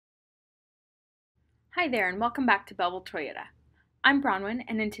Hi there and welcome back to Belleville Toyota. I'm Bronwyn,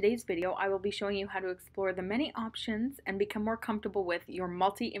 and in today's video I will be showing you how to explore the many options and become more comfortable with your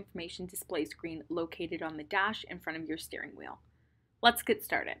multi-information display screen located on the dash in front of your steering wheel. Let's get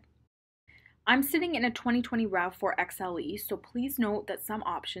started. I'm sitting in a 2020 RAV4 XLE, so please note that some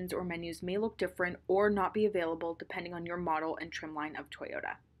options or menus may look different or not be available depending on your model and trim line of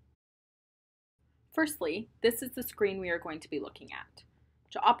Toyota. Firstly, this is the screen we are going to be looking at.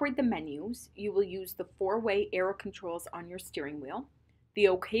 To operate the menus, you will use the four-way arrow controls on your steering wheel. The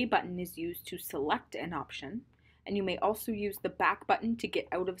OK button is used to select an option, and you may also use the back button to get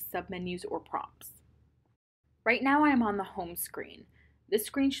out of submenus or prompts. Right now I am on the home screen. This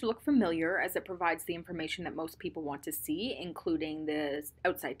screen should look familiar as it provides the information that most people want to see, including the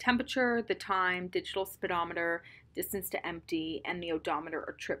outside temperature, the time, digital speedometer, distance to empty, and the odometer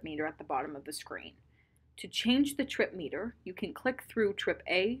or trip meter at the bottom of the screen. To change the trip meter, you can click through trip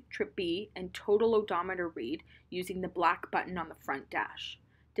A, trip B, and total odometer read using the black button on the front dash.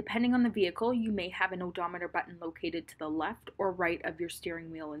 Depending on the vehicle, you may have an odometer button located to the left or right of your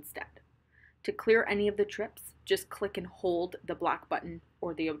steering wheel instead. To clear any of the trips, just click and hold the black button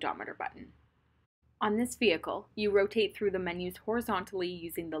or the odometer button. On this vehicle, you rotate through the menus horizontally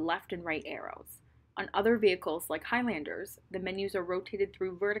using the left and right arrows. On other vehicles like Highlanders, the menus are rotated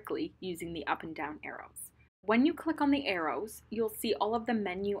through vertically using the up and down arrows. When you click on the arrows, you'll see all of the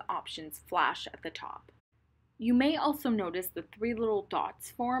menu options flash at the top. You may also notice the three little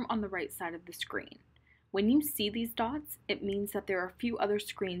dots form on the right side of the screen. When you see these dots, it means that there are a few other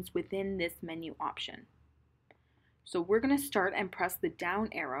screens within this menu option. So we're going to start and press the down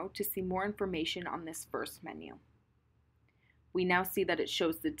arrow to see more information on this first menu. We now see that it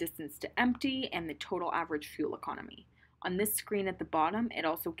shows the distance to empty and the total average fuel economy. On this screen at the bottom, it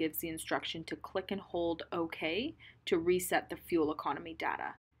also gives the instruction to click and hold OK to reset the fuel economy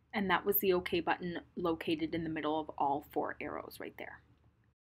data. And that was the OK button located in the middle of all four arrows right there.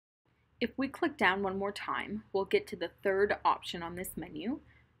 If we click down one more time, we'll get to the third option on this menu.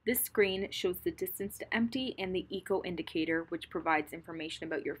 This screen shows the distance to empty and the eco indicator, which provides information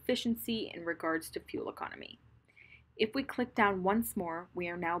about your efficiency in regards to fuel economy. If we click down once more, we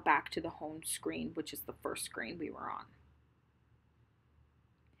are now back to the home screen, which is the first screen we were on.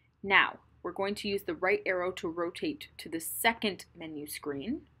 Now, we're going to use the right arrow to rotate to the second menu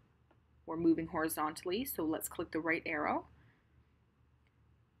screen. We're moving horizontally, so let's click the right arrow.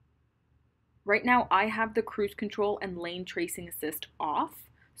 Right now, I have the cruise control and lane tracing assist off,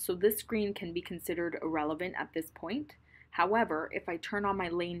 so this screen can be considered irrelevant at this point. However, if I turn on my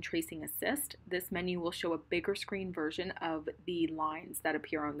lane tracing assist, this menu will show a bigger screen version of the lines that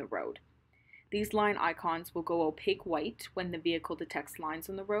appear on the road. These line icons will go opaque white when the vehicle detects lines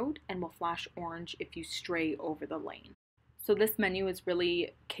on the road and will flash orange if you stray over the lane. So this menu is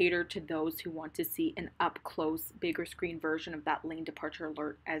really catered to those who want to see an up-close, bigger screen version of that lane departure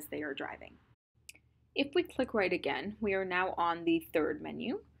alert as they are driving. If we click right again, we are now on the third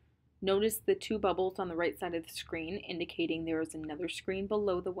menu. Notice the two bubbles on the right side of the screen indicating there is another screen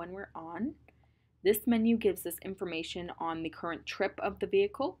below the one we're on. This menu gives us information on the current trip of the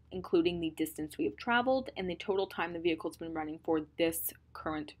vehicle, including the distance we have traveled and the total time the vehicle's been running for this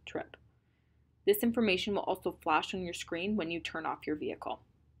current trip. This information will also flash on your screen when you turn off your vehicle.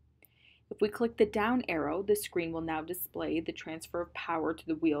 If we click the down arrow, the screen will now display the transfer of power to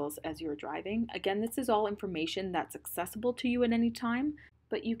the wheels as you're driving. Again, this is all information that's accessible to you at any time,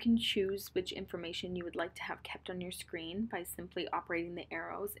 but you can choose which information you would like to have kept on your screen by simply operating the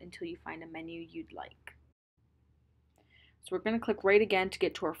arrows until you find a menu you'd like. So we're going to click right again to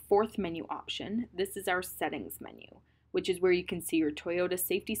get to our fourth menu option. This is our settings menu, which is where you can see your Toyota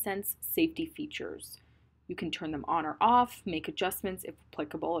Safety Sense safety features. You can turn them on or off, make adjustments if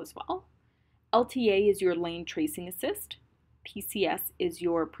applicable as well. LTA is your lane tracing assist. PCS is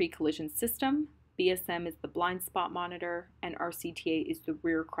your pre-collision system. BSM is the blind spot monitor, and RCTA is the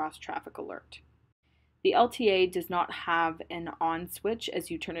rear cross traffic alert. The LTA does not have an on switch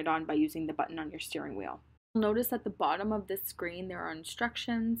as you turn it on by using the button on your steering wheel. Notice at the bottom of this screen there are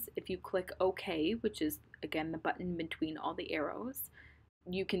instructions. If you click OK, which is again the button between all the arrows,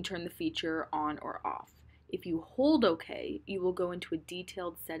 you can turn the feature on or off. If you hold OK, you will go into a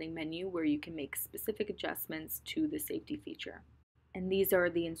detailed setting menu where you can make specific adjustments to the safety feature. And these are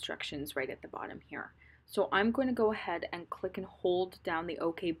the instructions right at the bottom here. So I'm going to go ahead and click and hold down the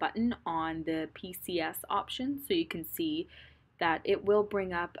OK button on the PCS option so you can see that it will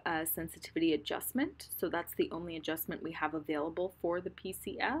bring up a sensitivity adjustment. So that's the only adjustment we have available for the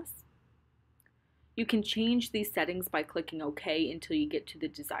PCS. You can change these settings by clicking OK until you get to the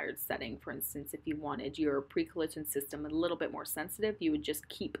desired setting. For instance, if you wanted your pre-collision system a little bit more sensitive, you would just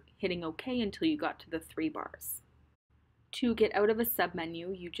keep hitting OK until you got to the 3 bars. To get out of a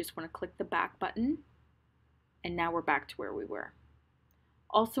submenu, you just want to click the back button, and now we're back to where we were.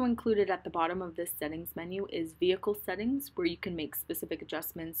 Also included at the bottom of this settings menu is vehicle settings, where you can make specific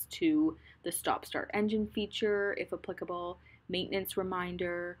adjustments to the stop-start engine feature, if applicable, maintenance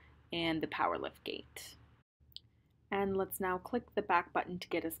reminder, and the power lift gate. And let's now click the back button to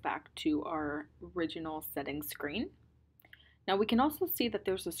get us back to our original settings screen. Now we can also see that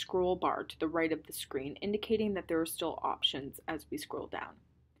there's a scroll bar to the right of the screen, indicating that there are still options as we scroll down.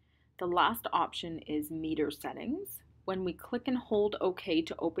 The last option is meter settings. When we click and hold OK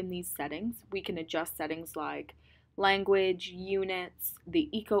to open these settings, we can adjust settings like language, units, the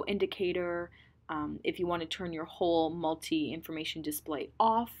eco indicator. If you want to turn your whole multi-information display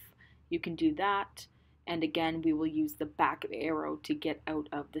off, you can do that. And again, we will use the back arrow to get out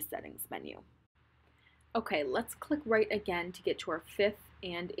of the settings menu. Okay, let's click right again to get to our 5th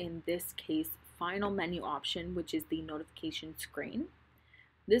and in this case, final menu option, which is the notification screen.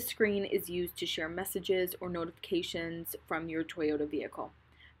 This screen is used to share messages or notifications from your Toyota vehicle.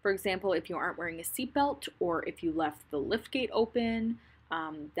 For example, if you aren't wearing a seatbelt or if you left the liftgate open,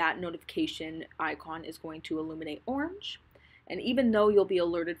 that notification icon is going to illuminate orange. And even though you'll be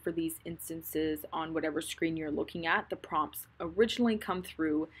alerted for these instances on whatever screen you're looking at, the prompts originally come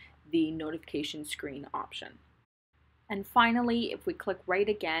through the notification screen option. And finally, if we click right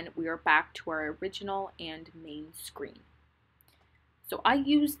again, we are back to our original and main screen. So I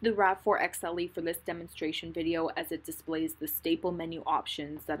used the RAV4 XLE for this demonstration video as it displays the staple menu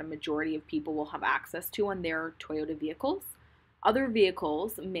options that a majority of people will have access to on their Toyota vehicles. Other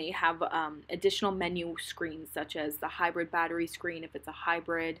vehicles may have additional menu screens such as the hybrid battery screen if it's a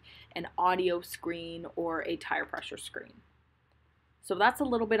hybrid, an audio screen, or a tire pressure screen. So that's a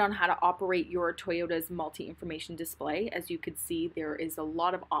little bit on how to operate your Toyota's multi-information display. As you can see, there is a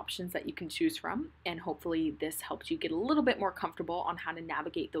lot of options that you can choose from, and hopefully this helps you get a little bit more comfortable on how to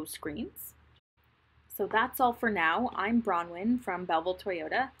navigate those screens. So that's all for now. I'm Bronwyn from Belleville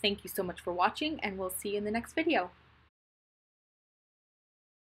Toyota. Thank you so much for watching, and we'll see you in the next video.